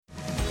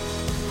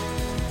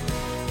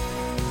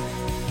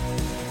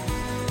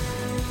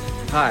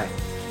Hi,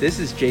 this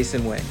is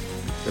Jason Wang,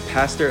 the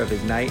pastor of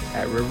Ignite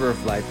at River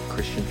of Life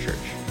Christian Church.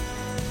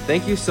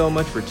 Thank you so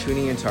much for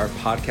tuning into our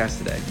podcast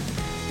today.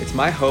 It's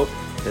my hope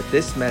that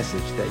this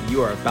message that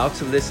you are about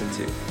to listen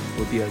to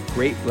will be a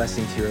great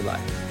blessing to your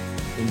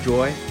life.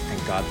 Enjoy,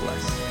 and God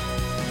bless.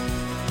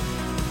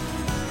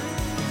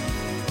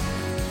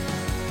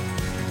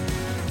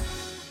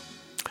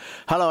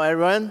 Hello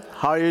everyone,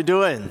 how are you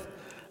doing?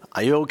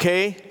 Are you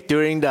okay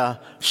during the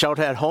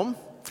shelter at home?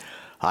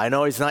 I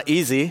know it's not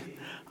easy,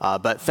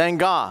 but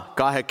thank God,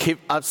 God has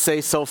kept us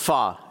safe so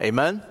far.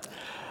 Amen?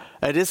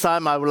 At this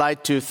time, I would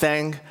like to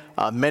thank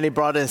many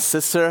brothers and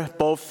sisters,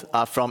 both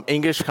from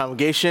English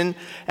congregation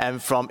and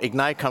from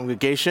Ignite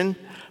congregation,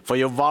 for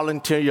your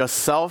volunteer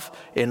yourself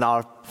in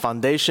our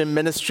foundation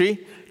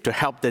ministry to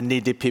help the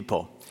needy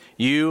people.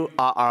 You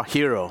are our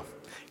hero.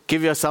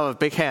 Give yourself a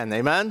big hand.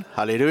 Amen?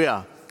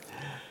 Hallelujah.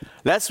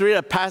 Let's read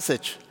a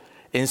passage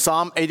in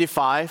Psalm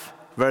 85,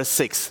 verse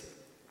 6.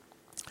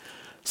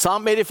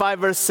 Psalm 85,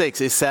 verse 6,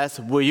 it says,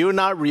 "Will you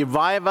not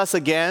revive us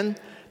again,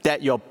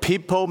 that your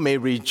people may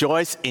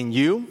rejoice in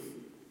you?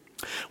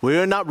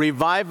 Will you not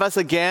revive us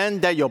again,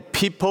 that your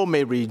people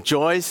may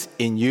rejoice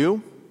in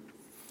you?"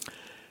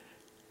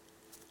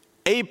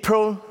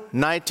 April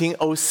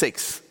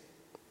 1906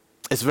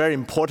 is a very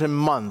important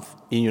month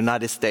in the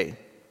United States.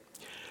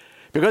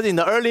 Because in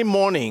the early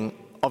morning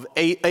of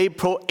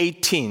April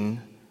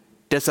 18,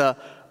 there's an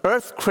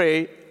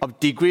earthquake of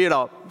degree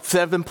of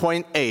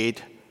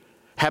 7.8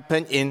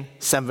 happened in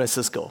San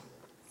Francisco.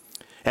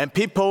 And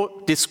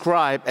people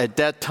describe at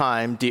that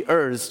time the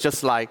earth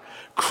just like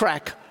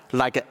crack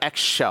like an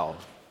eggshell.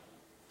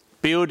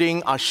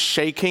 Buildings are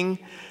shaking,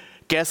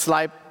 gas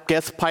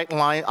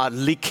pipelines are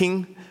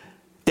leaking,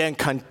 then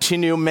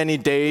continue many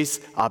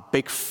days a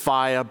big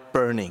fire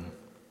burning.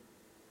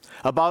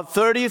 About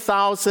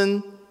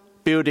 30,000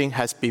 buildings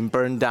has been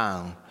burned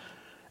down,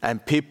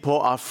 and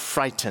people are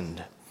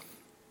frightened.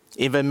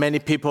 Even many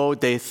people,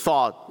 they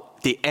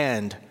thought the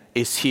end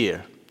is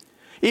here.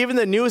 Even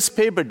the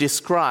newspaper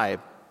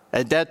described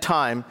at that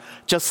time,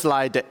 just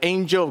like the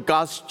angel of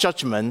God's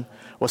judgment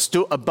was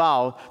still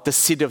about the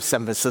city of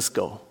San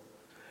Francisco.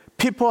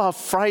 People are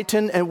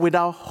frightened and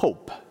without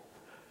hope.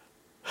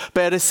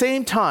 But at the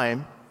same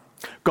time,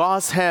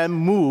 God's hand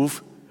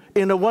moved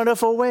in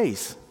wonderful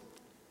ways.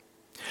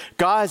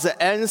 God has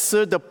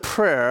answered the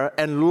prayer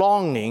and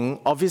longing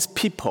of his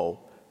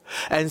people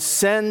and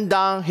sent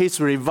down his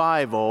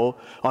revival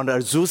on the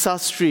Azusa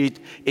Street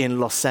in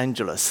Los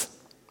Angeles.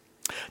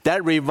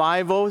 That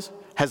revival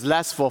has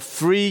lasted for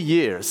 3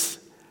 years.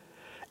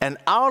 And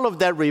out of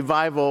that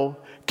revival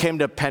came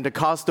the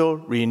Pentecostal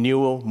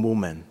renewal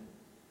movement.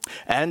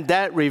 And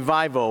that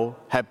revival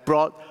had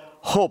brought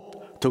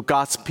hope to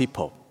God's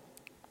people.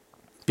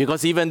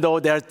 Because even though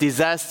there's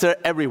disaster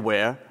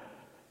everywhere,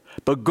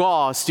 but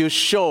God still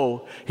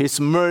showed his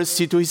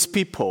mercy to his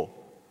people.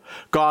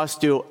 God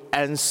still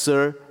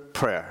answered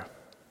prayer.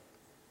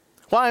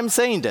 Why I'm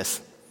saying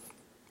this?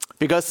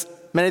 Because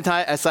many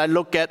times as I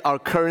look at our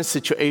current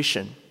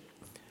situation,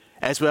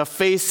 as we are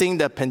facing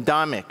the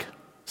pandemic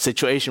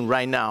situation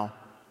right now,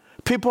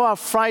 people are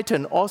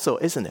frightened also,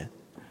 isn't it?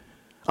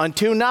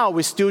 Until now,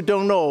 we still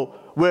don't know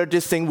where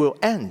this thing will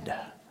end.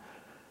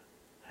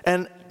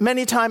 And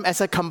many times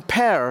as I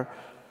compare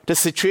the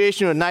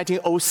situation of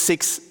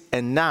 1906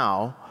 and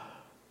now,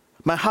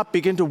 my heart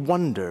begins to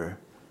wonder,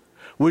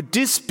 would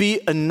this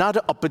be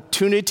another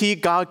opportunity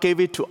God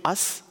gave it to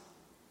us?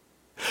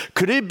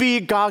 Could it be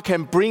God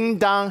can bring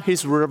down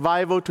his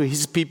revival to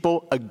his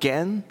people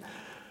again?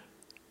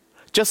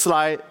 Just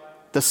like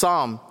the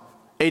Psalm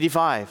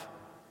 85,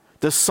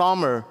 the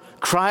psalmer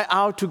cried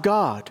out to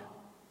God,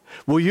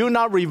 "Will you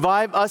not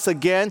revive us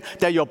again,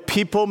 that your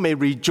people may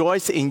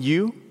rejoice in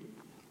you?"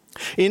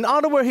 In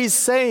other words, he's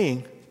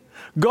saying,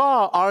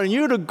 God, are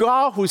you the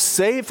God who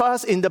saved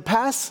us in the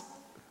past?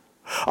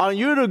 Are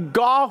you the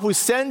God who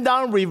sent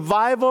down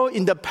revival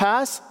in the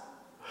past?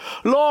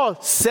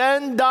 Lord,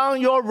 send down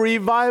your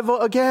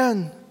revival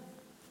again.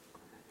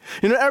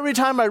 You know, every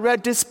time I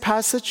read this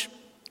passage,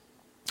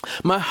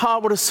 my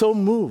heart was so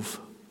moved.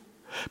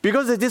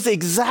 Because it is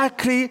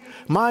exactly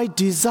my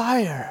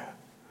desire.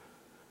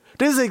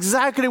 This is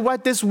exactly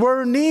what this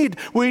world needs.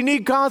 We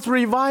need God's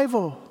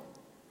revival.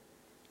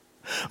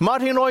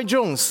 Martin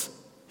Lloyd-Jones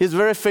is a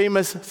very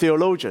famous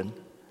theologian.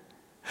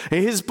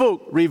 In his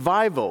book,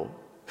 Revival,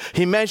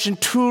 he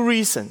mentioned 2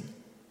 reasons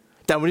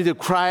that we need to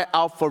cry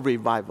out for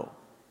revival.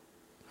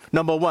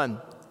 Number 1,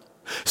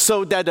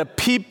 so that the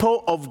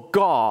people of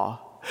God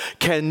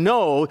can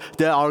know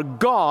that our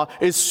God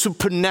is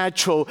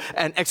supernatural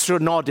and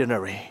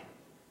extraordinary.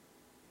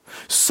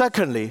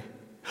 Secondly,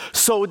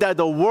 so that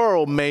the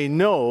world may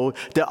know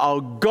that our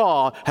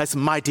God has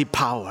mighty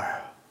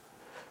power.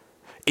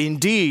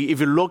 Indeed, if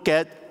you look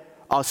at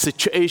our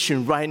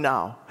situation right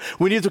now,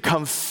 we need to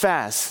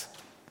confess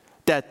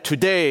that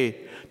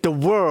today the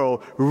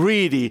world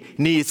really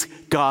needs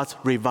God's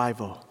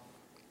revival.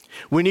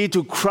 We need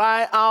to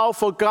cry out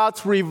for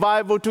God's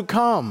revival to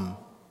come.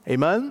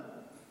 Amen?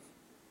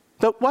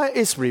 But what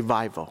is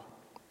revival?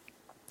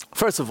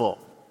 First of all,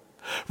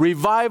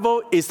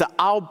 Revival is the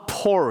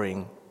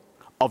outpouring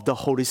of the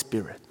Holy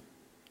Spirit.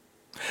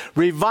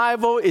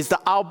 Revival is the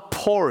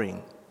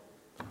outpouring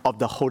of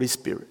the Holy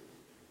Spirit.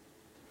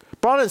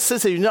 Brothers and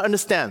sisters, you need to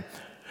understand,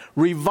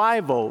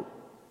 revival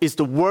is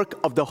the work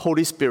of the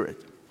Holy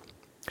Spirit.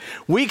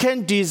 We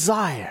can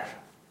desire,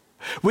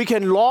 we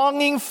can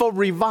longing for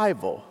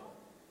revival,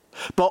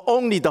 but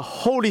only the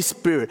Holy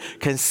Spirit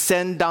can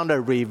send down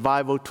the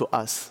revival to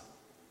us.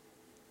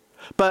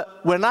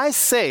 But when I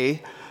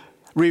say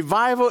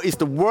revival is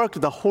the work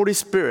of the Holy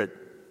Spirit,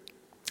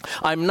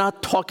 I'm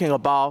not talking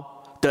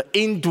about the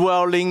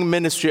indwelling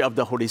ministry of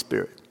the Holy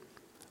Spirit.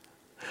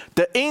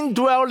 The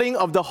indwelling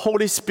of the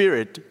Holy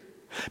Spirit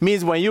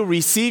means when you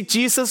receive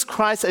Jesus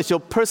Christ as your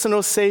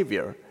personal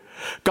Savior,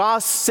 God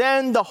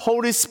sent the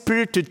Holy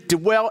Spirit to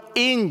dwell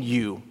in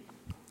you.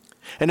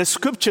 And the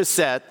scripture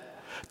said,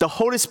 the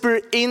Holy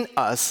Spirit in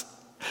us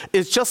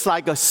is just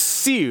like a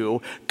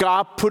seal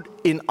God put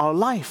in our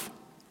life.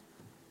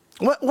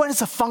 What is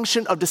the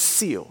function of the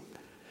seal?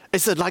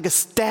 It's like a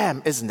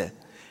stamp, isn't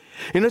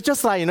it?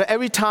 Just like,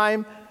 every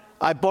time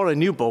I bought a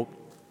new book,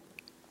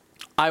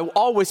 I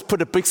always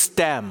put a big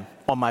stamp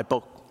on my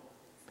book.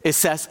 It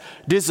says,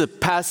 this is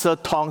Pastor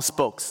Tong's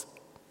books.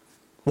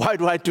 Why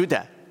do I do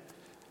that?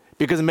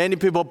 Because many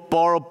people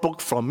borrow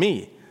books from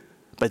me,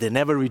 but they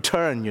never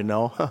return,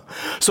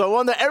 So I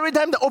wonder, every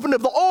time they open the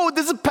book, oh,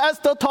 this is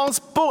Pastor Tong's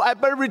book, I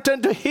better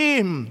return to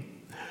him.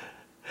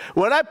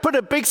 When I put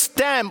a big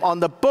stamp on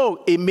the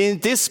book, it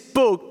means this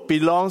book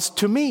belongs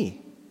to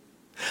me.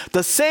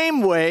 The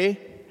same way,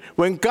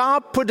 when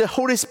God put the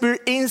Holy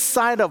Spirit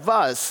inside of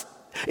us,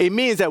 it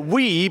means that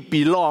we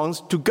belong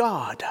to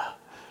God.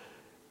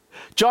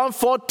 John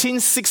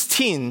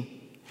 14:16,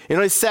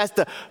 it says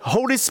the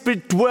Holy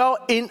Spirit dwells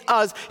in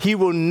us. He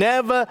will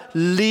never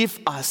leave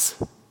us.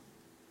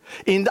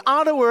 In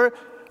other words,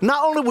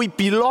 not only we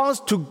belong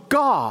to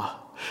God,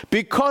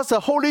 because the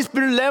Holy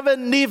Spirit never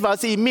leaves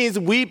us, it means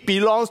we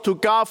belong to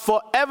God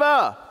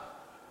forever.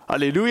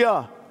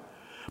 Hallelujah.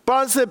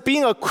 But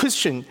being a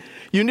Christian,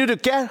 you need to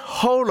get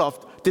hold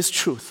of this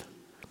truth.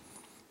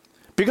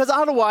 Because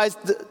otherwise,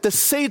 the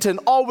Satan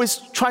always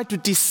tries to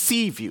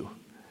deceive you.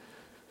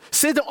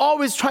 Satan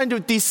always trying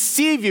to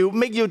deceive you,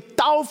 make you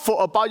doubtful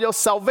about your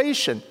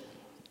salvation.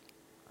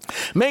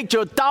 Make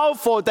you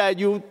doubtful that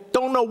you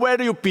don't know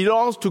whether you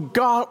belong to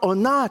God or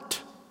not.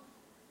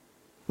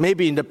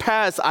 Maybe in the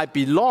past I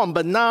belong,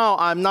 but now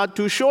I'm not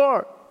too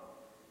sure.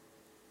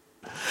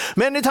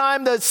 Many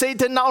times that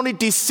Satan not only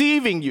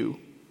deceiving you,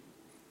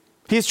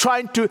 he's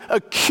trying to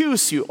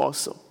accuse you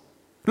also.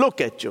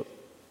 Look at you.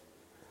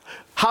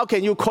 How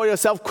can you call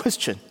yourself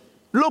Christian?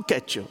 Look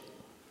at you.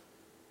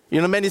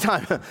 Many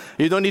times,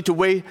 you don't need to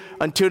wait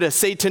until the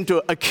Satan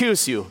to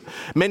accuse you.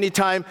 Many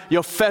times,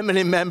 your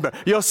family member,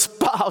 your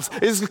spouse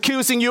is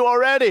accusing you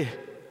already.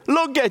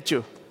 Look at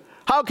you.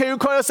 How can you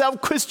call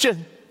yourself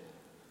Christian?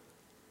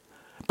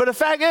 But the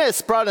fact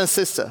is, brother and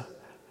sister,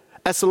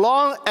 as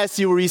long as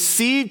you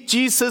receive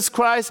Jesus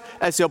Christ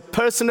as your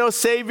personal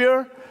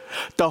Savior,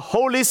 the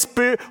Holy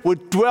Spirit will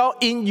dwell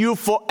in you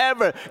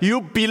forever. You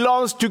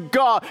belong to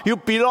God. You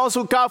belong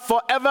to God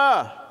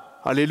forever.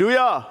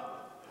 Hallelujah.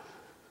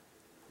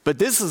 But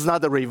this is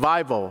not the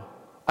revival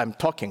I'm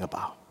talking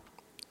about.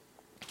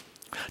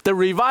 The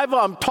revival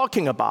I'm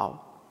talking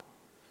about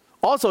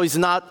also is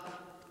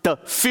not the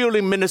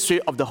filling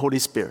ministry of the Holy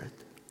Spirit.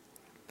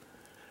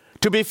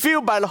 To be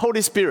filled by the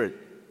Holy Spirit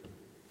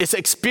is an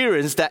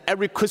experience that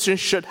every Christian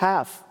should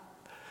have.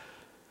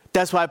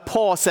 That's why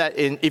Paul said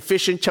in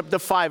Ephesians chapter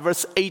 5,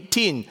 verse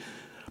 18,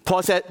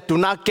 Paul said, do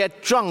not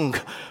get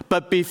drunk,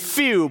 but be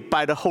filled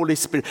by the Holy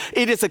Spirit.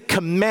 It is a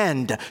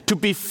command to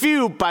be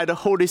filled by the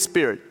Holy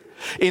Spirit.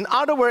 In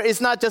other words, it's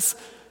not just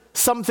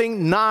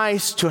something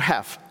nice to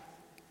have.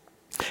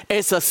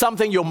 It's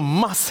something you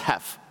must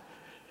have.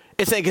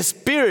 It's an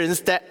experience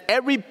that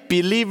every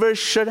believer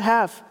should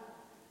have.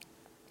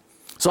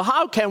 So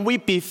how can we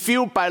be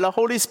filled by the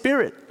Holy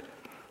Spirit?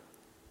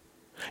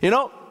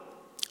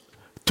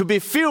 To be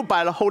filled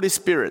by the Holy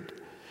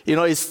Spirit,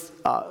 it's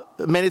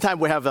many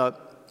times we have a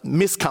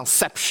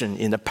misconception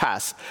in the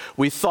past.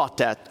 We thought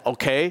that,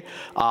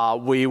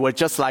 we were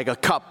just like a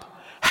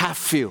cup, half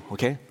filled,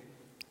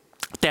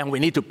 Then we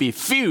need to be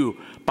filled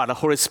by the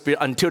Holy Spirit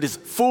until it's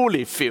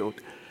fully filled.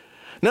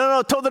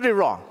 No, totally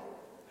wrong.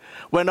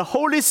 When the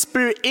Holy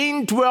Spirit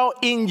indwells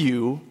in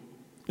you,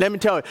 let me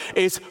tell you,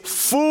 it's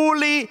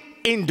fully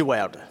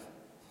indwelled.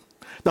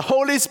 The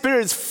Holy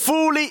Spirit is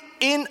fully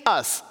in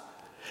us.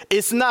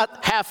 It's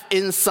not half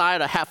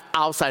inside or half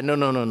outside.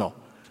 No.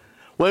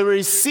 When we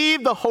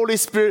receive the Holy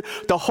Spirit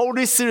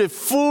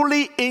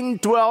fully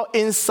indwells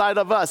inside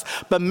of us.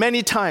 But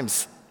many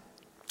times,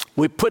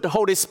 we put the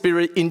Holy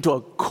Spirit into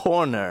a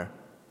corner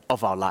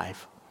of our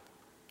life.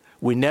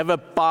 We never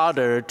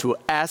bother to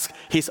ask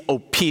His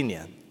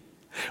opinion.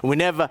 We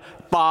never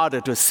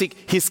bother to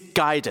seek His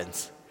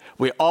guidance.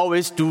 We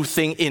always do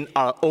things in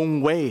our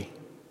own way.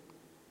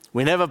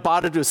 We never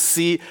bother to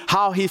see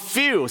how He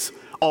feels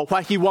or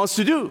what He wants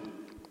to do.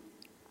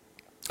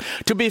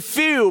 To be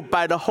filled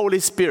by the Holy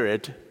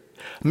Spirit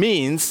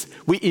means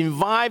we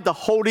invite the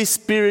Holy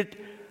Spirit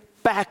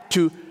back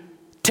to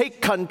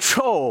take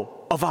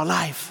control of our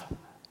life.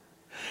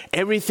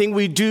 Everything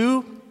we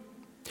do,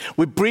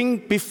 we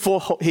bring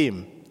before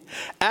Him.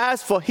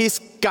 Ask for His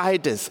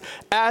guidance,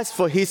 ask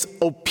for His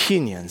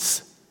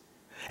opinions.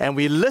 And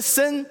we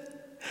listen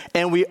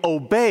and we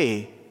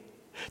obey,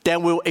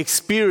 then we'll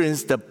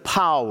experience the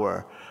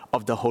power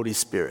of the Holy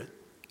Spirit.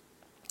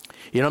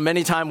 You know,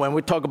 many times when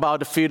we talk about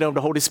the freedom of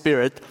the Holy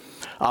Spirit,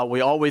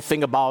 we always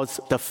think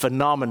about the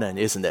phenomenon,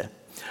 isn't it?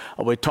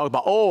 We talk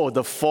about,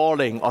 the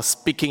falling or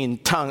speaking in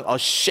tongues or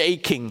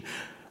shaking.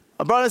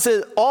 Brother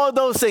says, all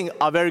those things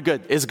are very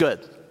good. It's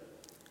good.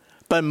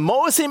 But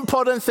most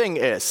important thing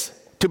is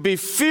to be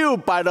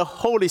filled by the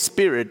Holy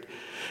Spirit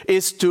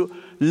is to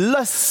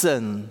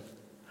listen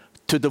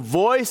to the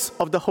voice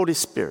of the Holy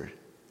Spirit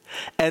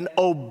and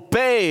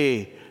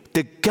obey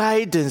the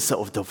guidance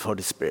of the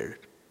Holy Spirit.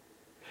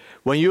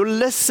 When you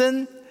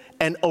listen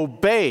and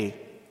obey,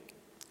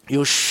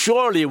 you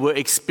surely will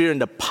experience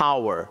the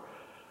power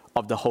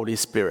of the Holy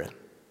Spirit.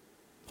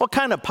 What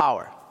kind of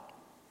power?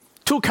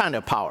 Two kinds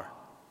of power.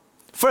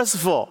 First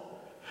of all,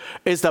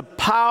 is the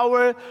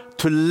power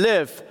to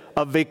live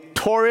a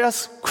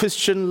victorious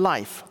Christian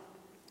life.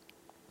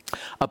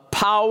 A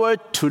power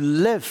to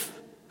live,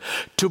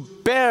 to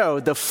bear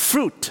the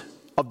fruit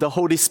of the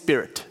Holy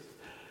Spirit.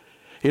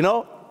 You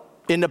know,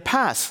 in the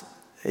past,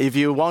 if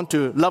you want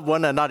to love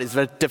one another, it's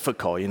very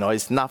difficult. You know,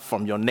 it's not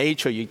from your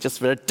nature. It's just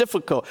very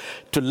difficult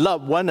to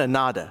love one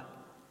another.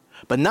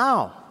 But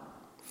now,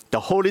 the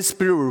Holy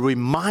Spirit will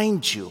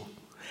remind you,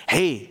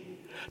 hey,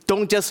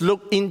 don't just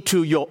look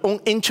into your own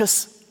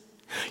interests.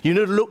 You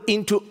need to look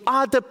into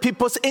other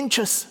people's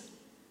interests.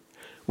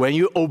 When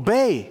you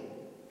obey,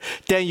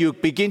 then you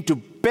begin to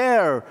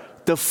bear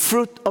the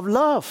fruit of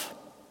love.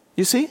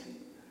 You see?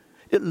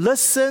 You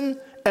listen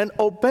and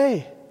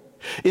obey.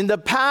 In the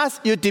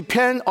past, you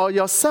depend on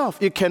yourself.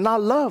 You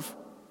cannot love.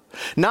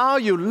 Now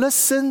you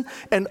listen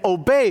and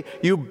obey.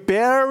 You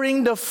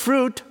bearing the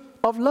fruit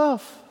of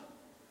love.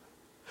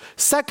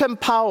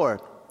 Second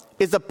power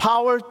is the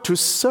power to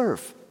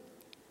serve.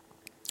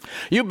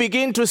 You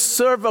begin to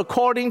serve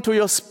according to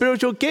your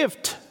spiritual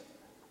gift.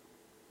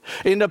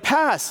 In the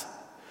past,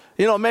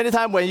 you know, many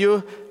times when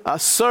you are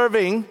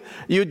serving,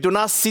 you do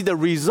not see the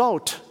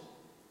result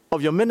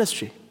of your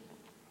ministry.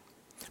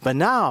 But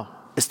now,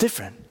 it's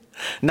different.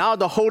 Now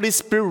the Holy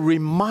Spirit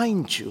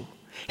reminds you,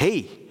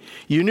 hey,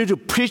 you need to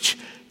preach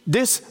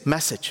this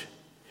message.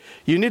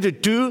 You need to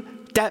do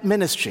that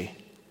ministry.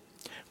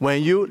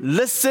 When you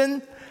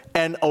listen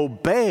and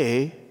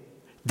obey,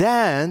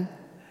 then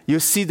you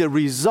see the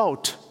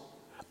result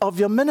of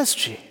your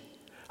ministry.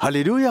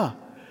 Hallelujah.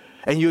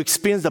 And you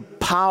experience the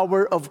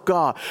power of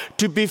God.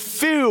 To be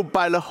filled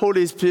by the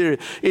Holy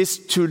Spirit is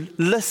to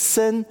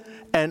listen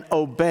and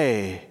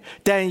obey.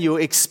 Then you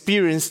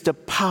experience the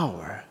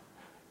power.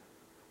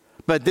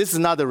 But this is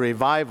not the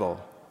revival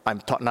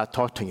I'm not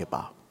talking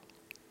about.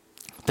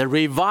 The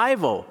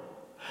revival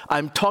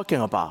I'm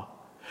talking about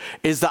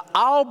is the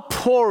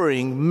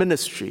outpouring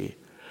ministry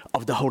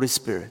of the Holy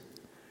Spirit.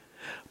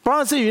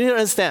 Brothers, you need to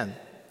understand,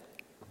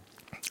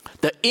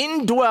 the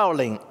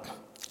indwelling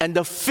and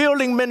the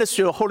filling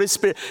ministry of the Holy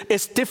Spirit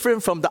is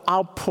different from the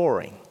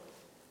outpouring.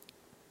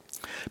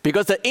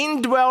 Because the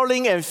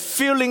indwelling and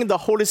filling the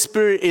Holy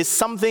Spirit is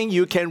something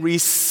you can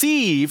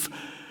receive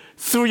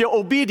through your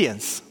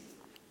obedience.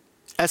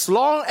 As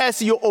long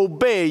as you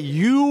obey,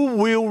 you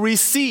will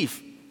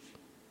receive.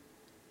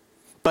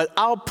 But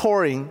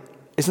outpouring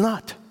is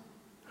not.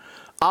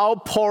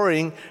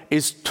 Outpouring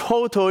is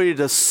totally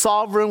the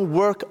sovereign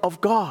work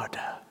of God.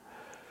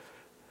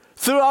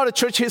 Throughout the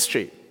church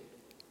history,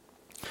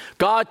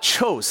 God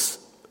chose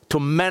to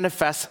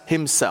manifest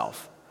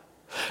Himself,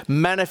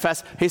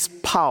 manifest His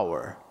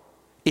power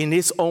in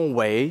His own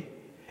way,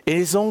 in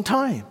His own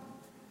time.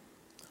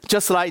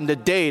 Just like in the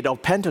day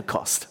of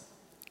Pentecost.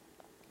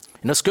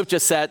 And the scripture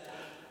said,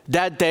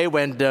 that day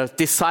when the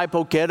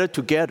disciples gathered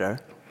together,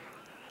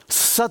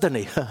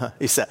 suddenly,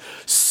 he said,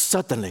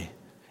 suddenly,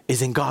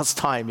 it's in God's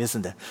time,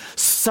 isn't it?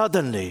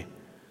 Suddenly,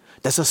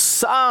 there's a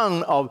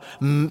sound of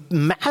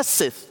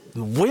massive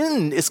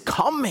wind is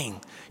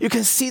coming. You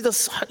can hear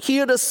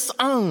the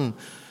sound.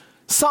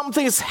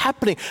 Something is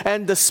happening,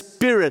 and the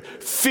Spirit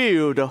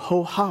filled the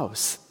whole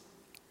house.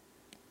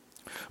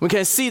 We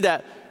can see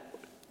that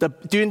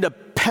during the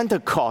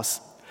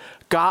Pentecost,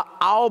 God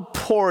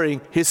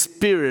outpouring His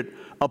Spirit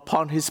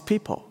upon His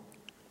people.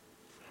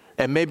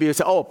 And maybe you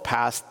say, oh,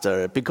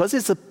 Pastor, because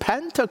it's a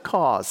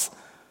Pentecost.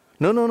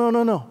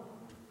 No.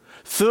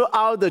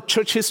 Throughout the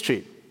church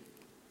history,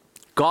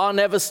 God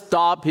never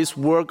stopped His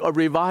work of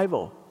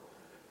revival.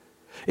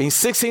 In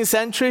 16th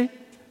century,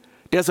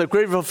 there's a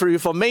great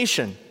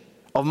reformation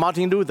of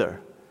Martin Luther.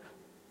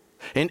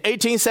 In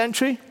 18th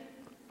century,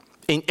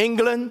 in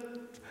England,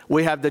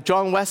 we have the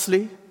John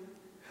Wesley.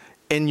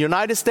 In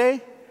United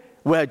States,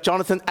 we have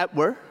Jonathan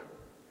Edwards.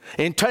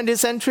 In 20th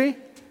century,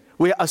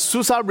 we have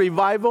Azusa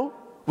revival.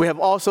 We have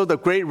also the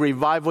great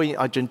revival in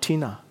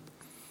Argentina.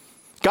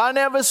 God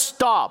never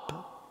stopped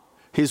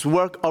His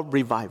work of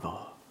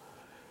revival.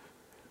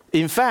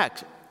 In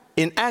fact,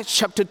 in Acts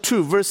chapter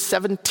 2, verse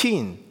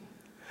 17,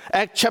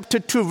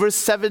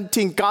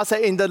 God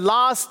said, in the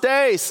last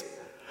days,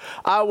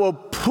 I will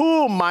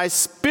pour my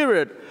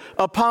Spirit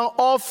upon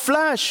all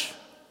flesh.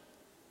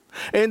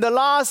 In the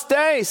last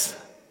days.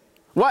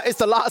 What is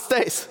the last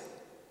days?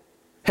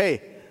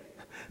 Hey,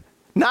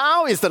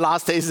 now is the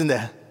last day, isn't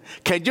it?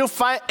 Can you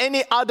find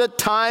any other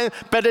time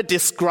better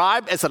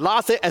described as the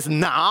last day as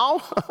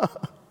now?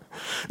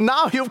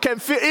 Now you can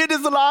feel it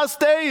is the last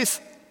days.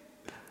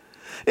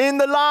 In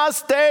the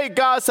last day,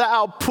 God said,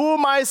 I'll pour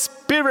my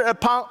Spirit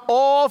upon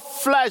all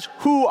flesh.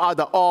 Who are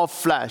the all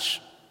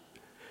flesh?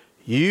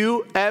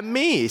 You and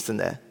me, isn't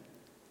it?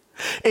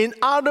 In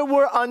other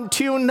words,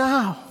 until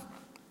now,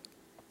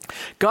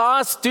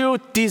 God still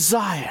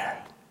desires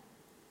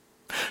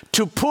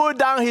to pour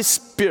down His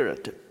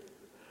Spirit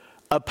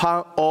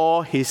upon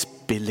all His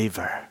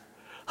believers.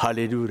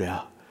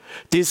 Hallelujah.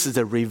 This is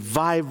the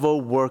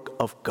revival work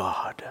of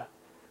God.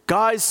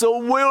 God is so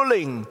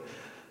willing.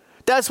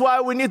 That's why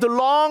we need the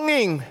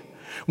longing.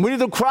 We need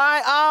to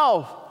cry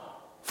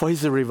out for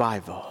His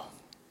revival.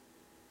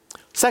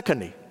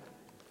 Secondly,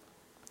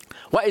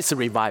 what is a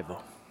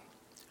revival?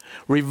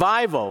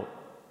 Revival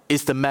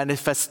is the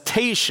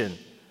manifestation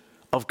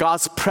of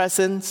God's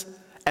presence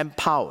and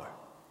power.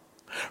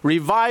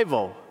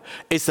 Revival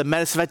is the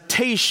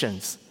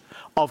manifestations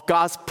of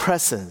God's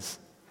presence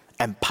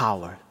and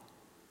power.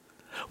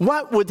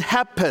 What would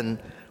happen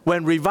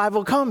when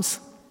revival comes?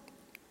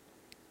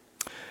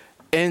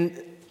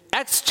 In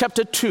Acts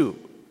chapter 2,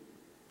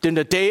 during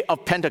the day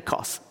of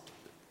Pentecost,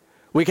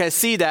 we can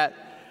see that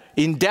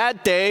in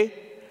that day,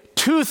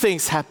 two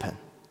things happen.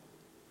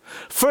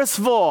 First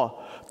of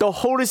all, the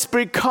Holy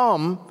Spirit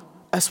come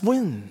as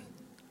wind.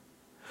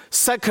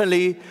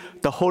 Secondly,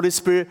 the Holy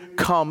Spirit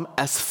come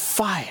as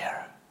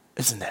fire,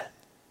 isn't it?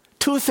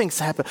 Two things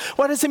happen.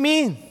 What does it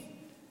mean?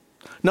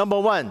 Number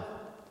one,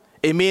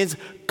 it means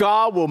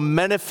God will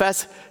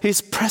manifest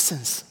His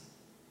presence.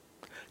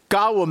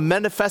 God will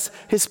manifest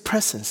His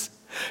presence.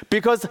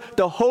 Because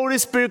the Holy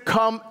Spirit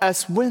come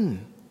as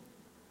wind.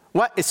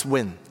 What is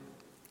wind?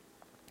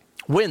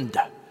 Wind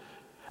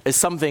is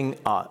something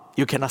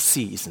you cannot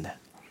see, isn't it?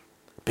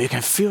 But you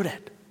can feel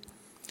it.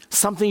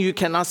 Something you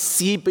cannot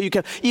see, but you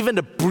can, even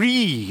the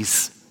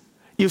breeze,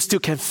 you still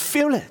can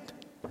feel it.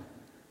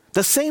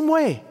 The same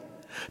way,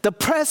 the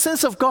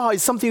presence of God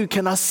is something you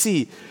cannot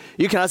see.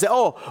 You cannot say,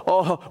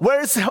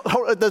 where is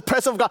the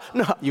presence of God?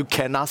 No, you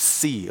cannot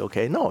see,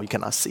 okay? No, you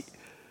cannot see.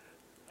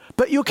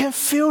 But you can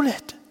feel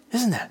it,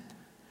 isn't it?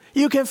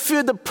 You can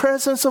feel the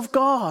presence of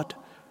God.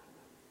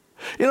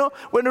 You know,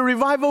 when the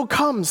revival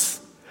comes,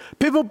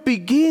 people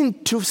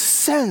begin to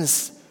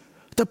sense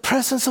the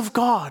presence of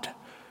God.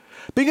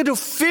 Begin to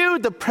feel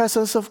the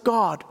presence of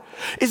God.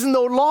 It's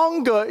no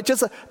longer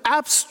just an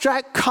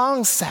abstract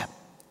concept.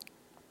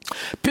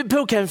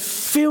 People can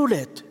feel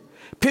it.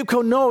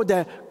 People know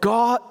that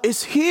God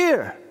is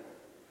here.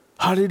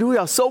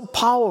 Hallelujah, so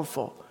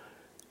powerful.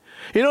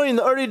 You know, in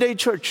the early day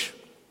church,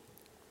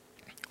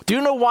 do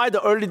you know why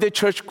the early day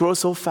church grows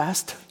so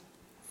fast?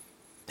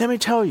 Let me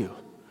tell you.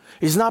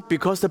 It's not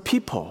because the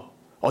people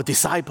or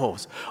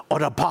disciples or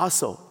the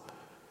apostle.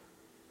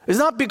 It's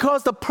not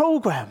because the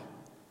program.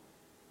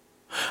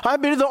 I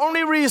believe the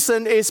only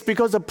reason is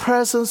because the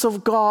presence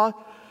of God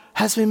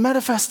has been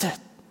manifested.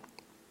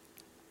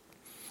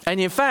 And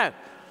in fact,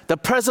 the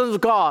presence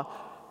of God,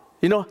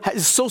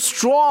 is so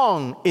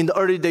strong in the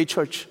early day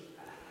church.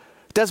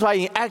 That's why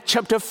in Acts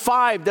chapter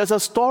 5, there's a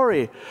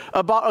story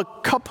about a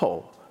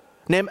couple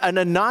named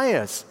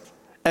Ananias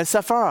and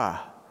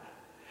Sapphira.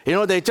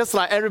 They just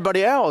like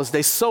everybody else,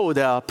 they sold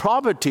their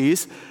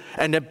properties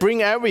and they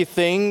bring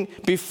everything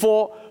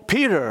before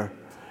Peter.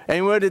 And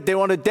they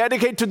want to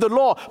dedicate to the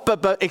Lord,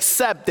 but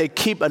except they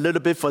keep a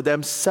little bit for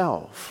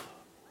themselves.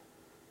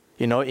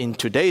 In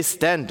today's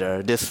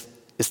standard, this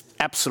is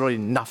absolutely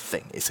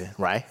nothing, is it,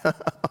 right?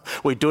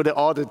 We do that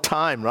all the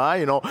time,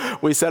 right?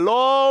 We say,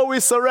 Lord, we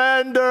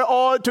surrender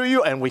all to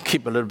you, and we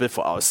keep a little bit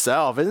for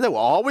ourselves. And we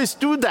always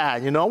do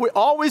that, we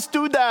always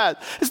do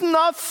that. It's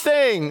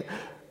nothing.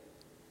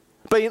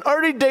 But in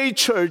early day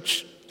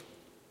church,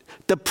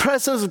 the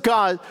presence of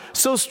God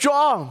so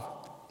strong,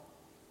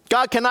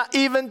 God cannot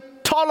even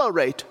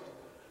tolerate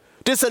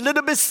this a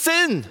little bit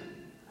sin.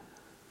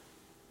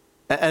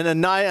 And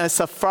Ananias and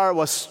Sapphira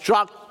was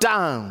struck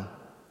down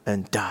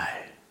and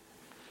died.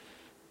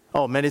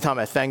 Oh, many times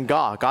I thank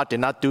God. God did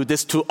not do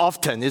this too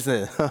often, isn't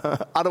it?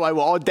 Otherwise,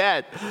 we're all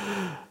dead.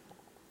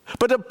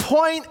 But the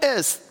point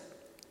is,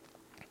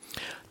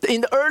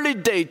 in the early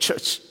day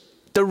church,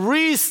 the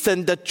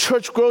reason the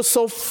church grows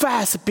so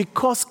fast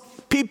because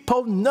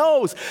people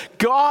know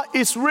God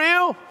is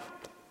real.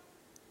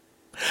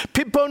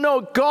 People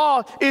know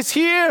God is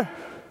here.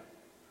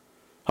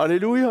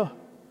 Hallelujah.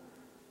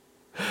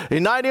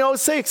 In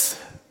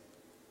 1906,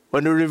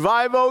 when the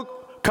revival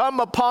come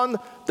upon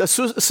the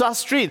Azusa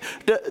Street,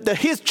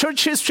 his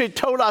church history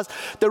told us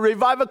the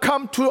revival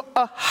come to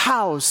a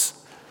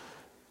house.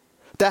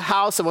 The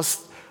house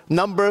was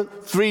number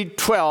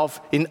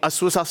 312 in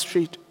Azusa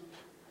Street.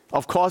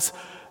 Of course,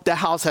 the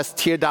house has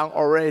teared down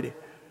already.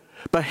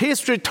 But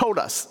history told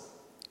us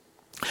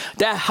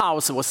that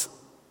house was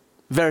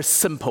a very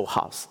simple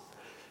house.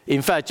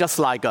 In fact, just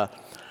like a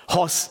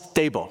horse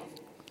stable.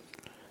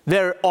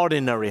 Very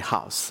ordinary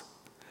house.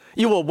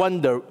 You will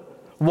wonder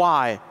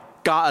why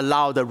God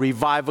allowed the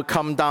revival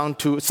come down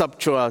to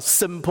such a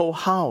simple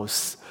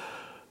house.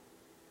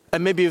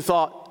 And maybe you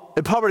thought,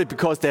 it's probably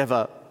because they have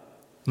a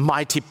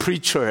mighty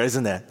preacher,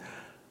 isn't it?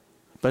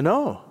 But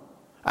no.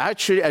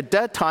 Actually, at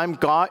that time,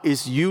 God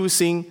is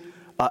using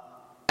an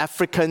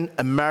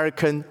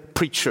African-American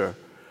preacher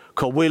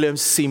called William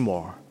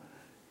Seymour.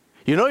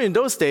 You know, in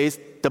those days,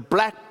 the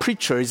black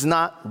preacher is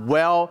not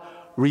well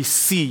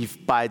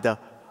received by the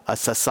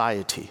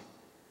society.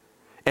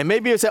 And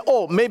maybe you say,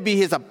 oh, maybe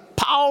he's a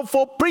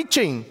powerful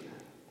preaching.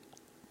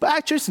 But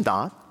actually it's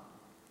not.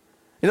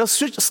 You know,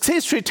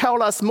 history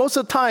tells us most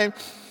of the time,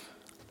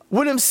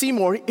 William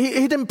Seymour,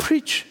 he didn't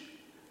preach.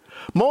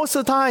 Most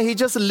of the time, he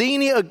just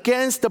leaning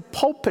against the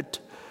pulpit,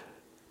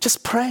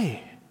 just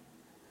pray.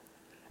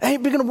 And you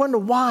begin to wonder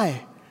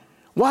why.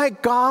 Why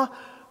God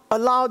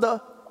allowed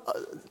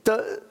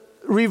the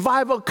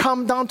revival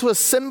come down to a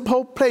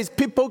simple place.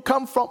 People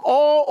come from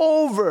all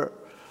over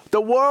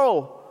the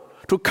world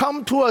to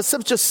come to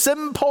such a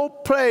simple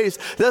place.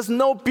 There's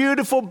no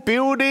beautiful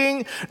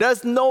building.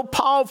 There's no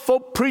powerful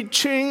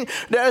preaching.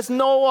 There's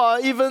no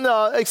even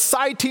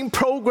exciting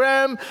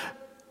program.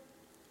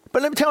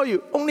 But let me tell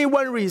you, only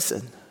one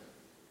reason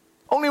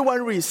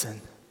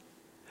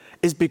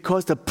is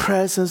because the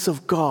presence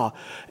of God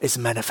is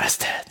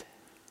manifested.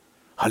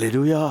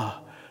 Hallelujah.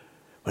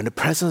 When the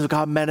presence of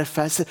God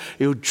manifests, it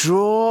will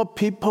draw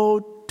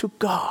people to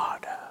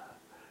God.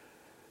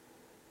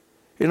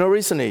 You know,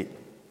 recently,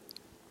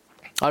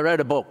 I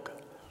read a book.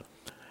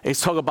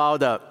 It's talking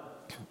about the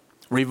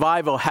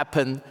revival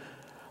happened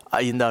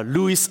in the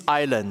Lewis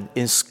Island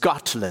in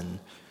Scotland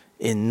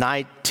in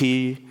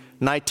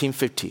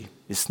 1950.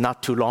 It's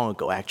not too long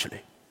ago,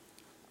 actually.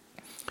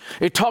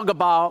 It talked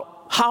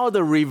about how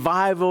the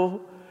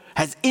revival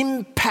has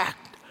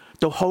impacted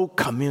the whole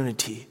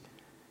community.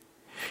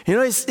 You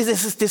know, it's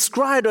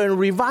described when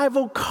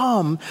revival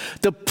comes,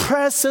 the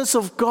presence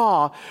of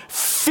God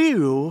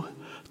fills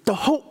the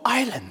whole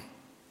island.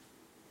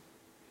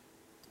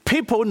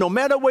 People, no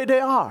matter where they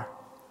are,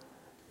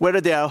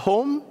 whether they are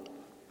home,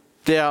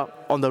 they are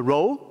on the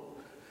road,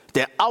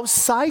 they're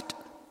outside,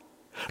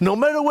 no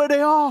matter where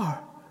they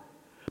are,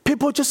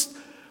 people just,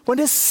 when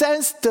they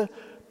sense the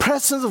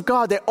presence of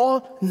God, they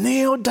all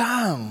kneel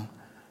down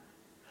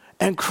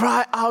and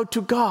cry out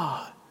to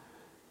God.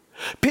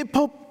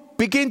 People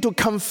begin to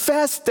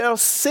confess their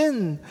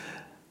sin,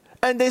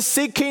 and they're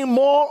seeking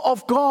more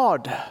of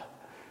God.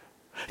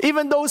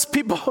 Even those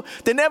people,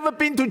 they never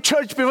been to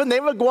church before,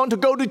 never want to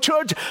go to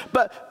church,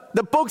 but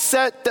the book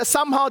said that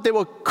somehow they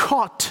were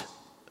caught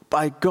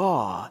by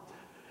God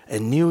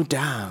and kneel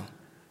down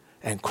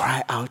and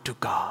cry out to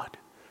God.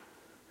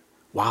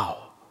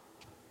 Wow.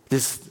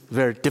 This is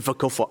very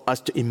difficult for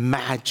us to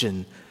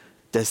imagine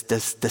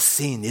the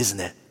scene, isn't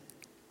it?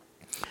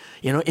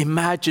 You know,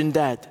 imagine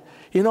that.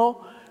 You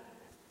know,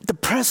 the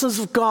presence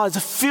of God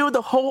has filled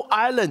the whole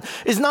island.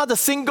 It's not a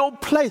single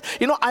place.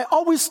 You know, I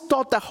always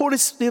thought that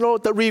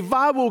the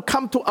revival will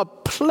come to a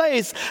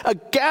place, a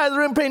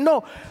gathering place.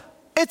 No,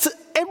 it's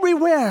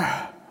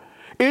everywhere.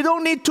 You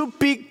don't need to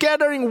be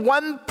gathering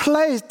one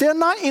place. They're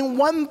not in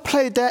one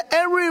place. They're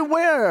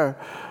everywhere.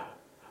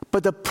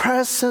 But the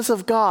presence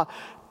of God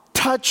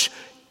touch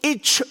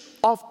each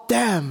of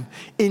them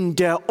in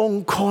their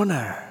own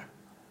corner.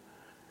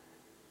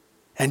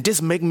 And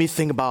this makes me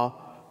think about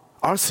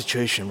our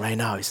situation right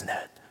now, isn't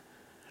it?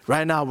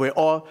 Right now, we're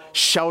all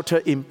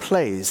sheltered in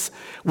place.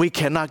 We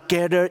cannot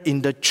gather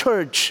in the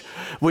church.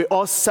 We're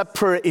all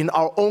separate in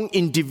our own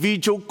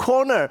individual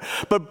corner.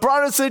 But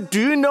brothers and sisters,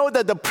 do you know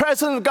that the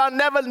presence of God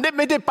never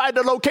limited by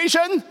the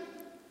location?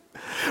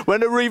 When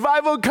the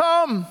revival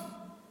comes,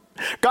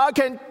 God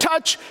can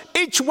touch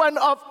each one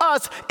of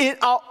us in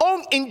our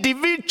own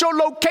individual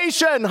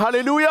location.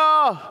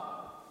 Hallelujah.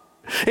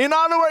 In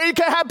other words, it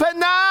can happen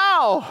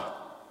now.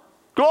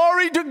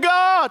 Glory to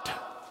God.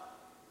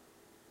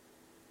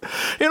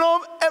 You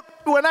know,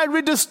 when I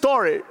read this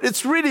story,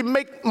 it's really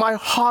make my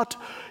heart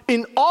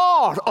in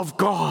awe of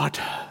God.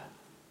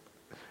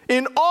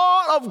 In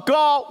awe of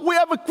God. We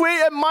have a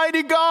great and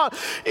mighty God.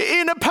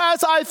 In the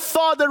past, I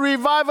thought the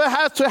revival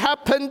has to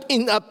happen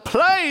in a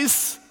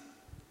place.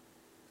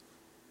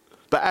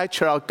 But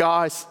actually, our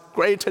God is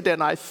greater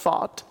than I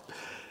thought.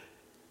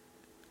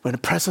 When the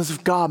presence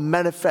of God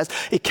manifests,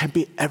 it can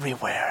be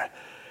everywhere.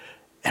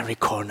 Every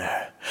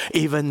corner,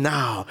 even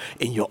now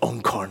in your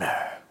own corner.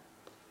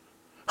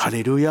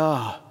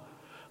 Hallelujah.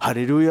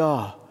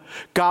 Hallelujah.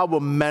 God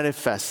will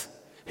manifest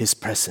His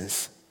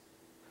presence.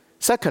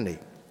 Secondly,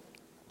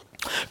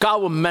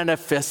 God will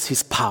manifest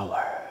His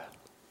power.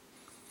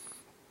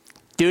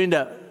 During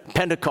the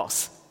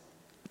Pentecost,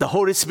 the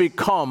Holy Spirit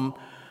come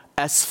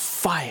as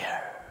fire.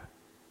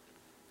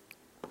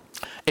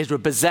 It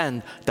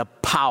represents the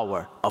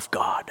power of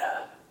God.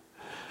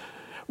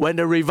 When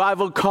the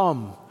revival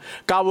comes,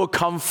 God will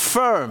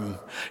confirm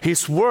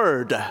His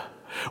word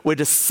with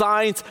the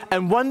signs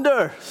and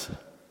wonders.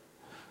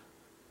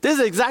 This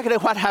is exactly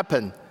what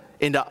happened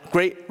in the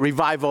great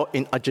revival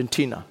in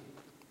Argentina.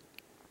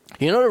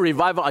 You know, the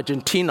revival in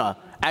Argentina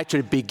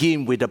actually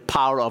began with the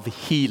power of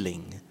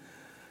healing.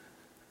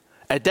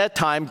 At that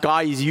time,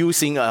 God is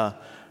using a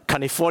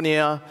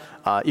California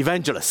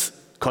evangelist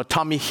called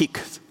Tommy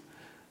Hicks.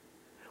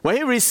 When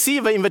he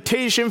received an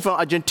invitation from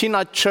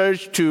Argentina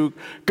church to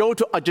go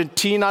to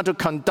Argentina to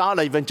conduct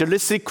an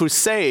evangelistic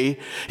crusade,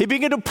 he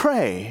began to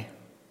pray.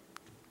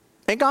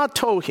 And God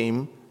told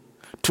him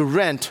to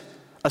rent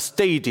a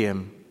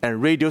stadium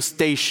and radio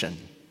station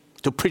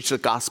to preach the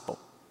gospel.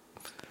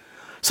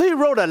 So he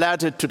wrote a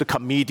letter to the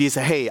committee,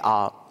 said, hey,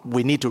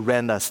 we need to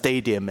rent a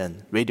stadium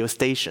and radio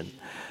station.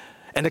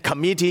 And the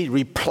committee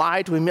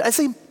replied to him, it's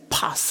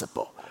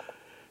impossible.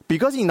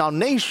 Because in our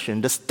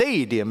nation, the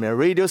stadium and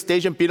radio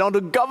station belong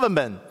to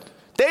government.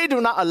 They do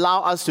not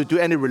allow us to do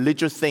any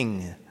religious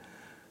thing.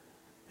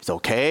 It's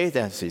okay.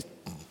 Then he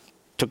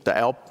took the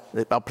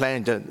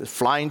airplane and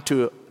flying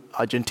to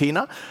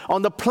Argentina.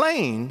 On the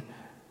plane,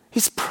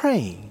 he's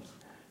praying.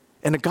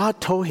 And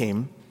God told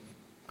him,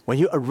 when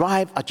you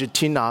arrive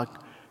Argentina,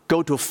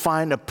 go to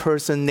find a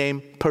person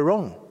named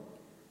Perón.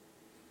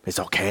 It's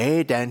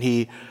okay. Then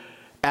he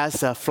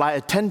asked a flight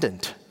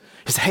attendant.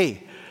 He said,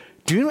 hey,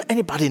 do you know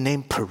anybody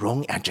named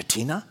Perón in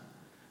Argentina?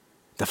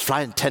 The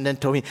flight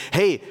attendant told him,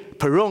 hey,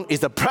 Perón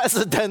is the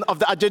president of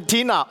the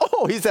Argentina.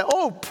 Oh, he said,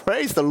 oh,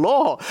 praise the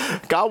Lord.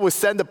 God will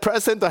send the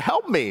president to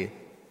help me.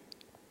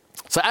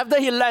 So after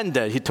he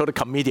landed, he told the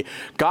committee,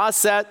 God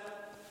said,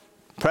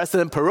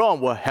 President Perón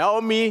will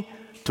help me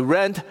to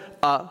rent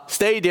a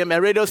stadium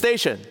and radio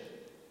station.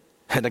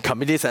 And the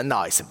committee said,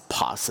 no, it's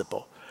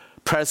impossible.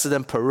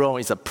 President Perón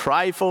is a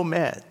prideful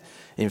man.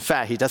 In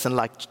fact, he doesn't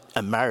like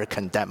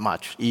American that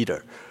much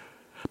either.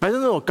 But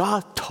no,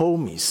 God told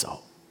me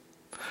so.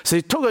 So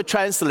he took a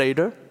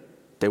translator.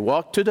 They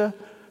walked to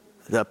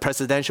the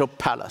presidential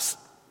palace.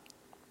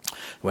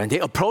 When they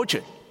approached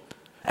it,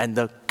 and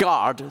the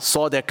guard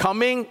saw they're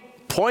coming,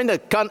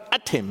 pointed a gun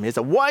at him. He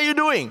said, what are you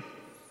doing?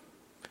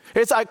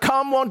 He said,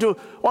 I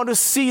want to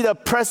see the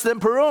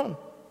President Perón.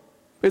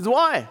 It's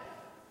why?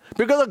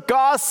 Because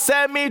God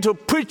sent me to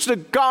preach the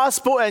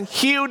gospel and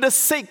heal the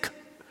sick.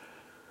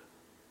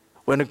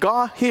 When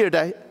God heard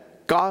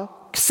that God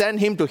sent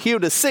him to heal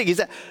the sick, he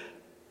said,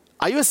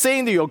 are you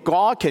saying that your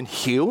God can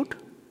heal?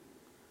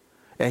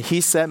 And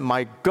he said,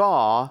 my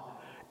God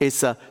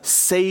is a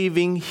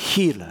saving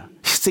healer,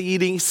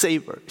 healing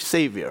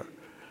savior,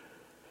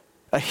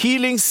 a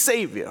healing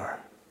savior.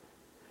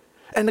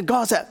 And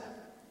God said,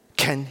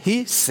 can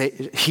he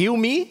heal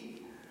me?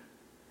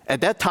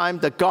 At that time,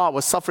 the God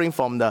was suffering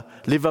from the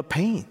liver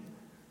pain.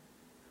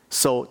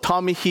 So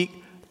Tommy Hicks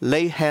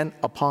laid hand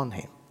upon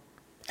him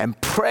and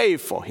prayed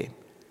for him.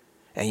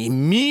 And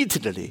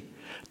immediately,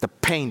 the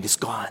pain is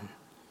gone.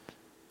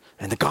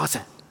 And the God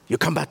said, you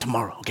come back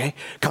tomorrow, okay?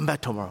 Come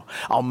back tomorrow.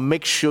 I'll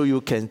make sure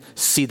you can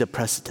see the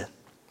president.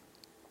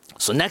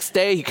 So next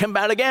day, he came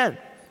back again.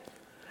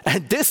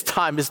 And this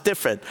time is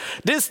different.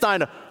 This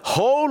time, the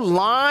whole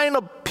line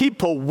of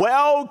people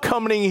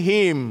welcoming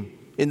him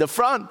in the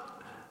front.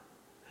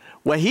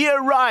 When he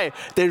arrived,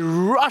 they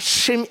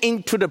rushed him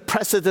into the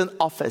president's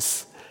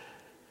office.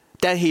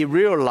 Then he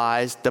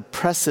realized the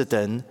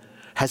president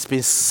has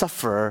been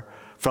suffering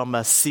from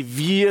a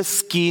severe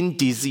skin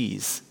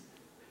disease.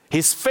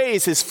 His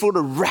face is full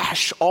of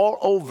rash all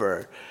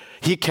over.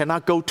 He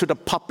cannot go to the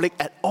public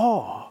at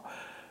all.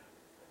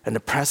 And the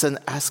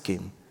president asked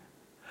him,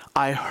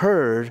 I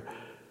heard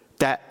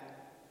that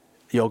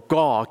your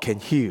God can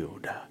heal.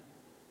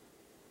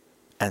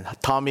 And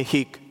Tommy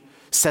Hicks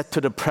said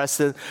to the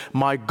president,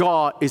 my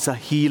God is a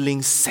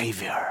healing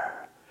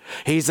savior.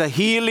 He's a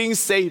healing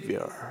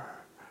savior.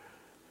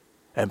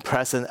 And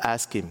president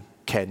asked him,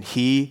 can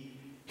he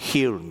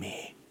heal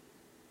me?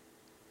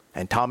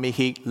 And Tommy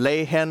Hicks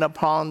laid hand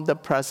upon the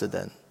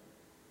president.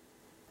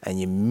 And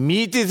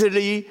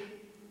immediately,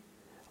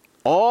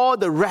 all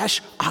the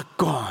rash are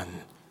gone.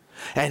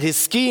 And his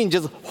skin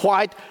just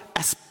white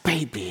as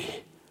baby.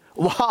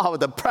 Wow,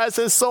 the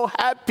president is so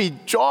happy,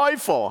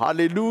 joyful.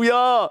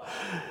 Hallelujah.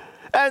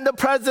 And the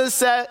president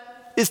said,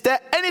 is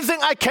there anything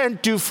I can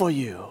do for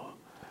you?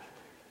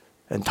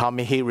 And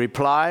Tommy Hicks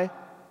replied,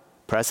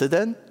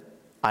 President,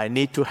 I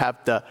need to have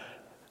the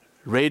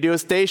radio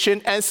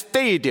station and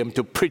stadium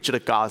to preach the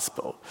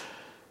gospel.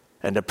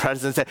 And the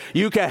president said,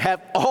 you can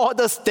have all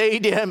the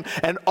stadium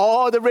and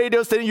all the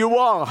radio station you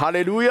want.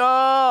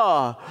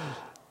 Hallelujah.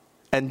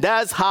 And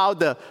that's how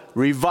the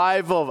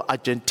revival of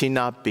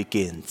Argentina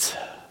begins.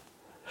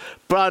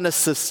 Brothers and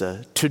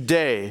sisters,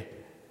 today,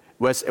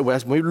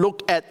 as we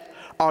look at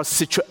our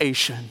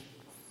situation,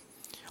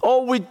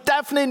 we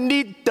definitely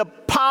need the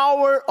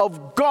power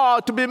of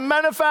God to be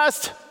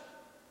manifest,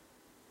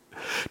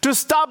 to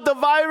stop the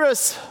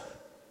virus,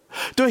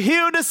 to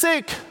heal the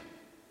sick,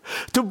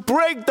 to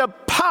break the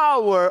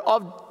power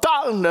of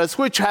darkness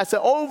which has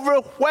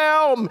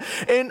overwhelmed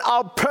in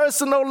our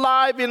personal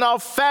life, in our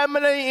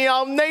family, in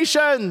our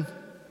nation.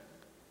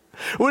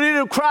 We need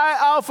to cry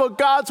out for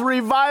God's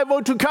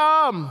revival to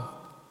come.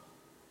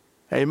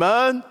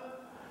 Amen?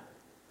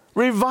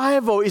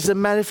 Revival is a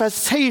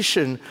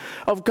manifestation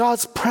of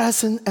God's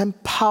presence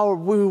and power,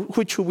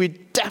 which we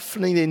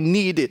definitely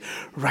need it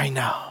right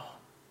now.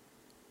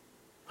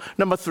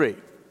 Number 3,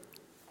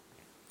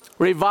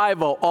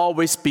 revival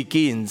always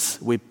begins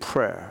with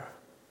prayer.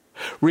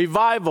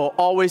 Revival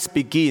always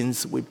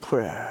begins with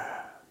prayer.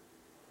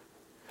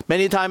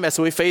 Many times as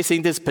we're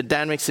facing this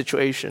pandemic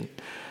situation,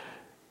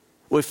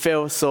 we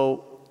feel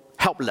so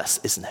helpless,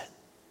 isn't it?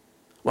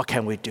 What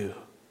can we do?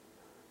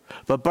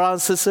 But brother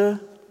and sister,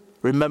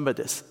 remember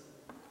this.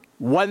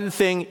 One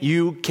thing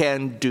you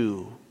can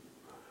do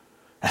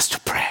is to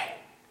pray.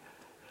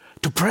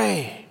 To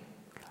pray.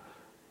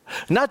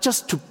 Not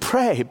just to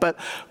pray, but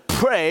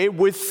pray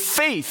with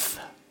faith.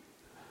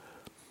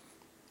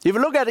 If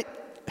you look at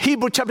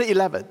Hebrews chapter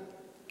 11,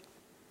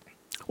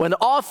 when the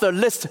author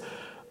lists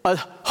a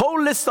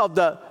whole list of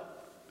the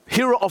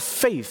hero of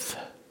faith,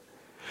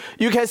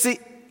 you can see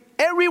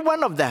every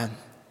one of them,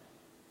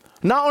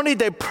 not only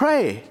they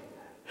pray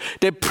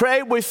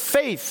with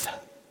faith.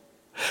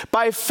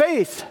 By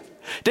faith,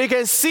 they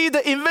can see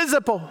the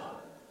invisible.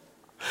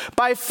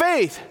 By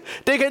faith,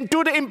 they can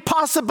do the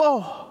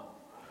impossible.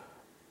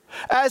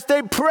 As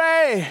they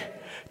pray,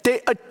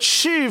 they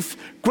achieve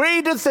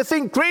greater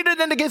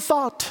than they can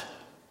thought.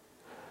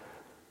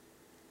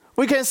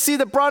 We can see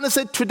the brother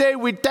said today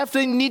we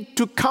definitely need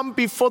to come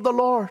before the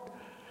Lord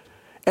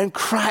and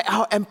cry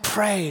out and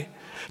pray.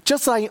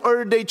 Just like in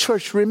early day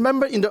church.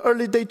 Remember in the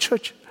early day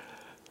church,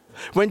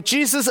 when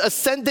Jesus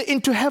ascended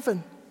into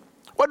heaven,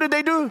 what did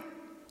they do?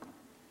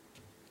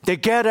 They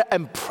gather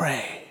and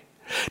pray.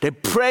 They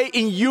pray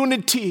in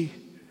unity.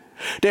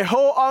 They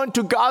hold on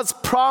to God's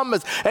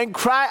promise and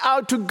cry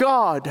out to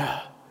God.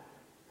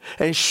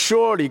 And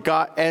surely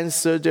God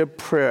answered their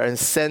prayer and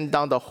sent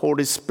down the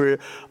Holy Spirit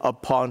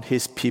upon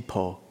His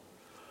people.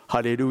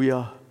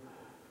 Hallelujah.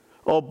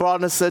 Oh,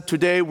 brother said,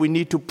 today we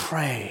need to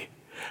pray.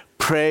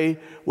 Pray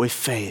with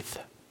faith.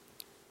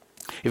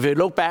 If you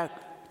look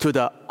back to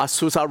the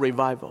Azusa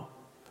revival,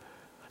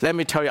 let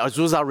me tell you,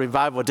 Azusa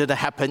revival didn't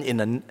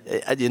happen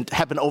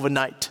happen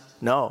overnight.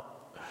 No.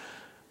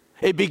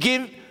 It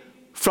began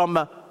from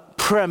a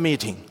prayer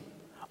meeting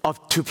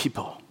of 2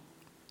 people.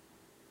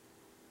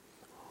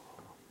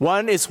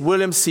 One is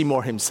William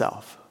Seymour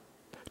himself.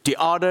 The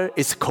other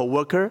is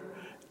co-worker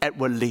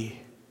Edward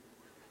Lee.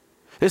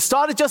 It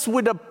started just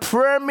with a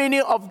prayer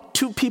meeting of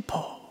 2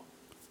 people.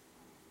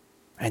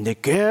 And they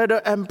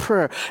gather and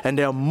pray. And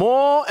there are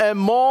more and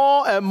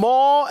more and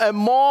more and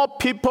more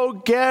people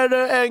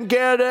gather and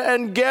gather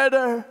and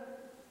gather.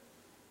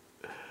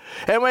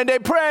 And when they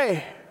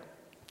pray,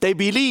 they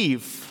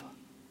believe.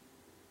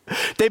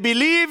 They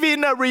believe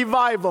in a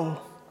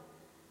revival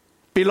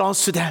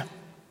belongs to them.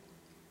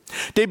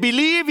 They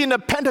believe in a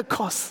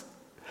Pentecost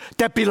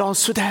that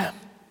belongs to them.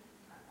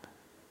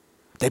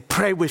 They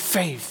pray with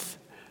faith.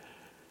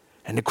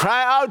 And they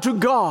cry out to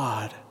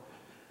God.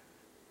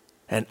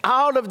 And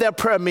out of their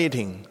prayer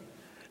meeting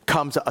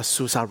comes a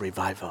Azusa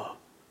revival.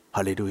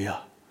 Hallelujah.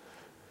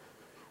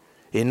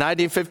 In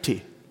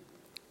 1950,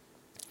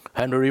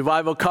 when the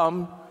revival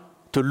came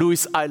to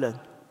Lewis Island,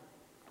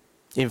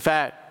 in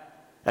fact,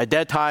 at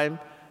that time,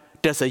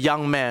 there's a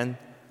young man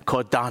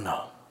called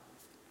Donald.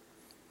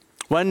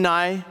 One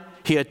night,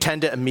 he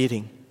attended a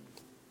meeting.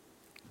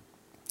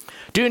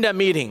 During that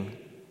meeting,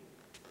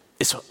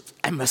 the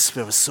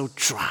atmosphere was so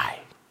dry.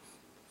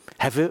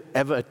 Have you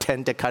ever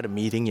attended that kind of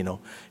meeting,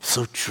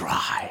 so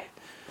dry?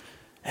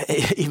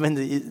 Even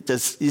it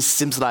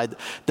seems like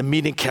the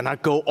meeting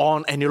cannot go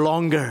on any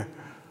longer.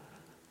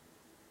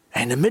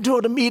 And in the middle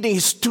of the meeting, he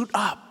stood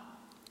up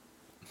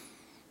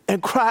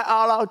and cried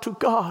out loud to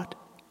God.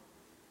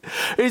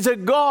 He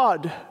said,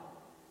 God,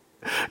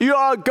 you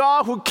are a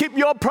God who keeps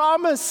your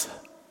promise.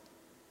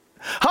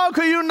 How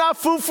can you not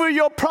fulfill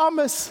your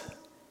promise?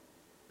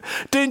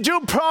 Didn't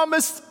you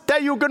promise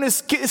that you're going to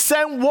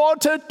send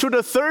water to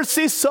the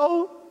thirsty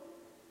soul?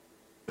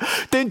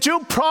 Didn't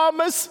you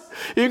promise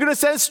you're going to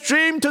send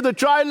stream to the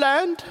dry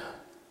land?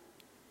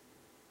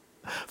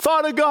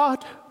 Father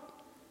God,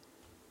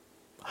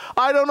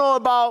 I don't know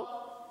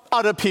about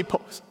other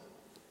people.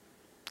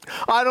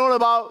 I don't know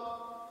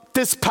about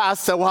this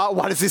pastor,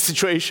 what is this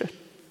situation?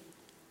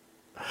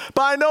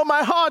 But I know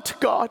my heart,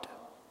 God.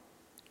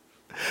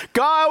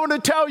 God, I want to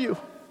tell you,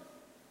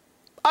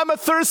 I'm a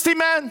thirsty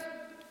man.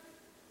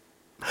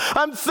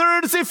 I'm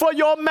thirsty for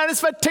your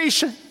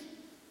manifestation.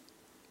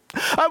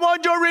 I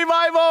want your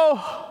revival.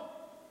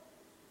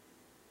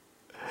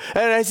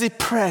 And as he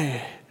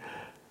prayed,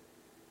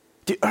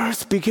 the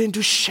earth began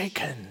to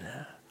shake.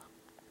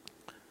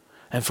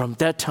 And from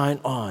that time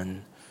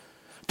on,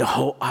 the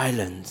whole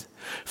island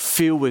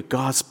filled with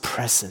God's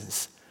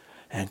presence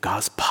and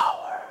God's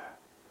power.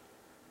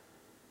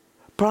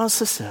 Brother and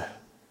sister,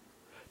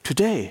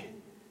 today,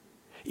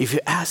 if you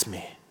ask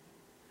me,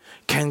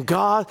 can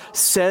God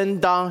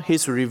send down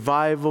His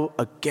revival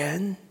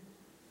again?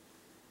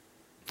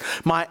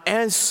 My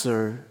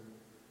answer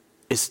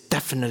is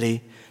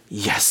definitely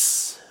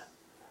yes.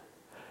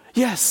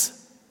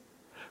 Yes,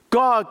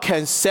 God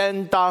can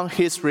send down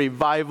His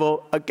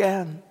revival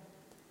again.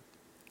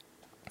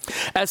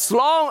 As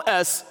long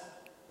as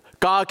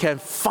God can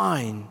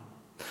find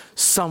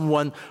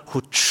someone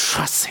who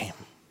trusts Him,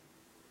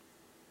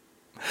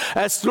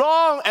 as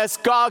long as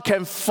God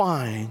can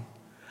find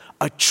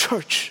a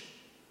church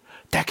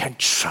that can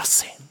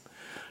trust Him,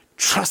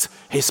 trust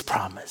His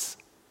promise,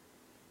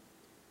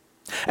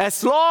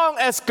 as long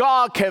as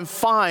God can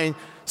find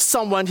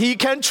someone He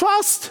can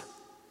trust,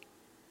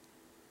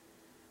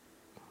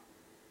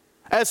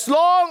 as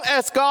long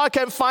as God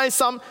can find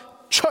some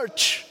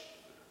church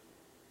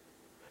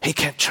He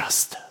can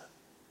trust,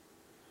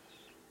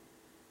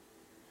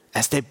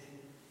 as they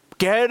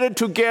gather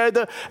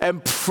together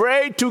and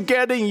pray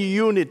together in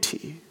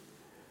unity,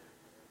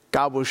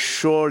 God will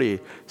surely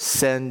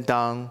send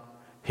down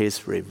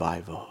His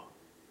revival.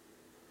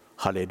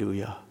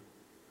 Hallelujah.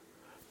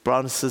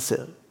 Brothers and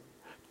sisters,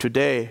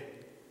 today,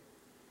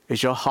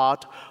 is your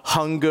heart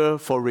hunger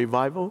for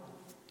revival?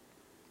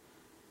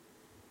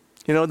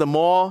 You know, the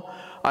more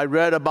I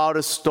read about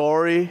a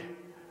story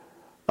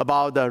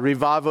about the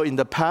revival in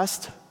the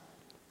past,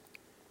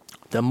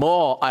 the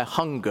more I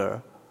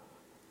hunger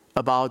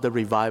about the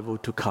revival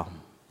to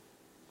come.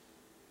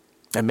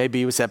 And maybe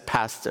you said,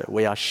 Pastor,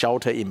 we are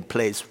sheltered in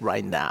place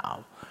right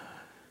now.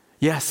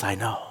 Yes, I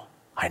know.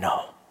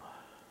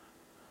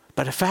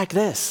 But the fact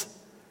is,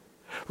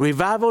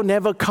 revival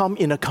never comes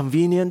in a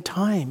convenient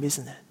time,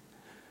 isn't it?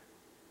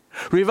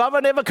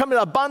 Revival never comes in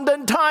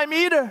abundant time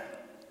either.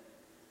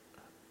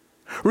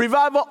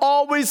 Revival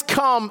always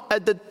comes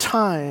at the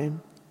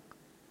time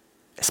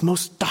it's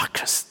most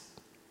darkest,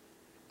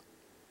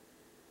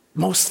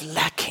 most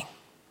lacking.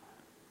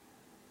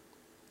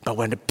 But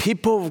when the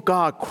people of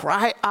God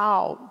cry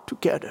out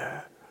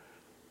together,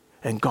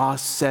 and God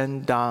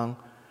sent down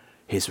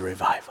His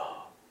revival.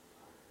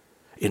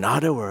 In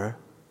other words,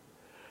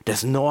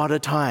 there's no other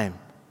time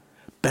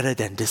better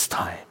than this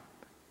time,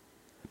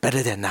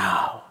 better than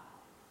now,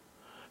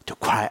 to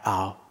cry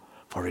out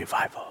for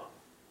revival.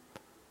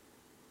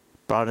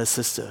 Brother and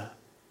sister,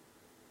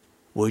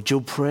 would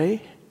you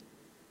pray?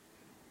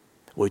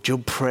 Would you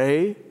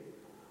pray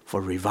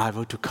for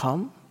revival to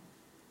come?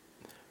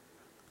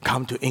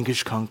 Come to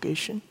English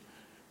congregation.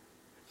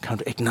 Come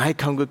to Ignite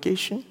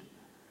congregation.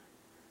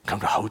 Come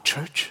to whole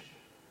church.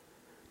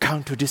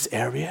 Come to this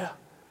area.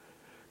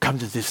 Come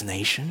to this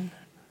nation.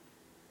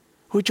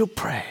 Would you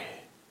pray?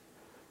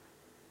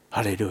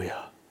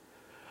 Hallelujah.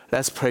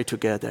 Let's pray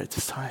together at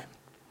this time.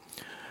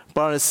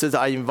 Brothers and sisters,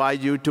 I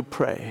invite you to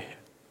pray.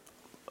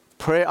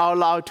 Pray out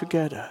loud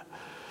together.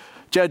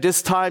 Just at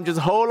this time, just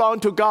hold on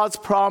to God's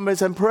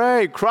promise and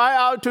pray. Cry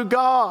out to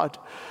God.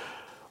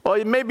 Or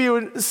maybe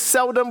you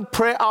seldom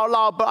pray out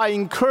loud, but I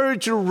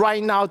encourage you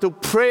right now to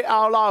pray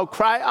out loud,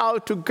 cry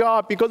out to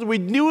God, because we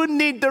do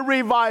need the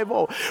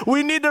revival.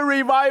 We need the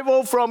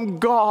revival from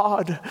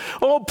God.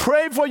 Oh,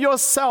 pray for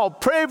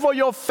yourself, pray for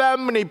your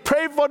family,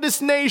 pray for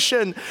this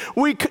nation.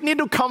 We need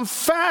to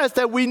confess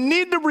that we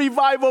need the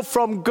revival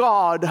from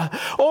God.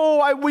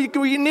 Oh, we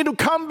need to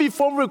come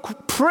before we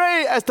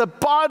pray as the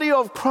body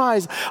of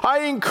Christ. I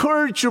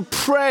encourage you,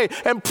 pray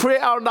and pray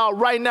out loud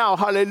right now.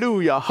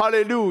 Hallelujah,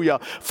 hallelujah.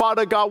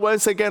 Father God,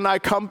 once again, I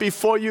come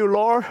before you,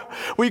 Lord.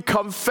 We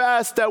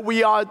confess that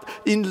we are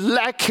in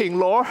lacking,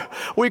 Lord.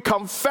 We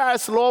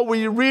confess, Lord,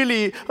 we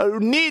really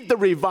need the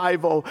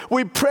revival.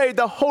 We pray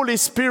the Holy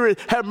Spirit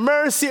have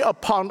mercy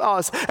upon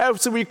us.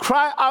 As we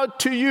cry out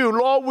to you,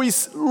 Lord, we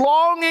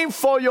longing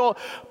for your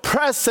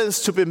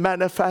presence to be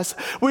manifest.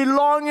 We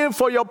longing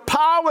for your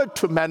power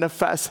to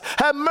manifest.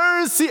 Have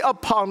mercy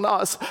upon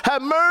us.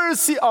 Have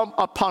mercy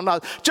upon us.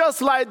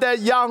 Just like that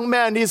young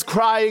man is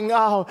crying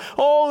out,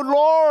 oh,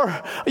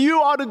 Lord, you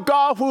are the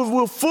God who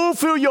will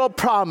fulfill your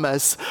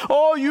promise.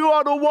 Oh, you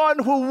are the one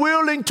who is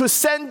willing to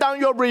send down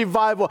your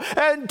revival.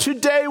 And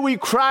today we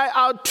cry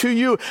out to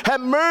you, have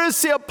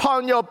mercy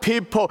upon your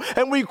people.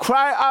 And we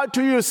cry out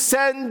to you,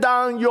 send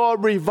down your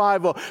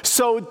revival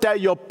so that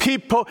your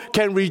people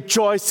can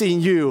rejoice in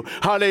you.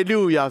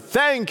 Hallelujah.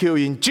 Thank you.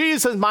 In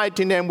Jesus'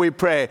 mighty name we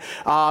pray.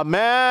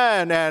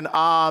 Amen and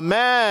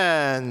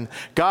amen.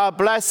 God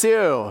bless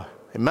you.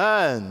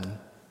 Amen.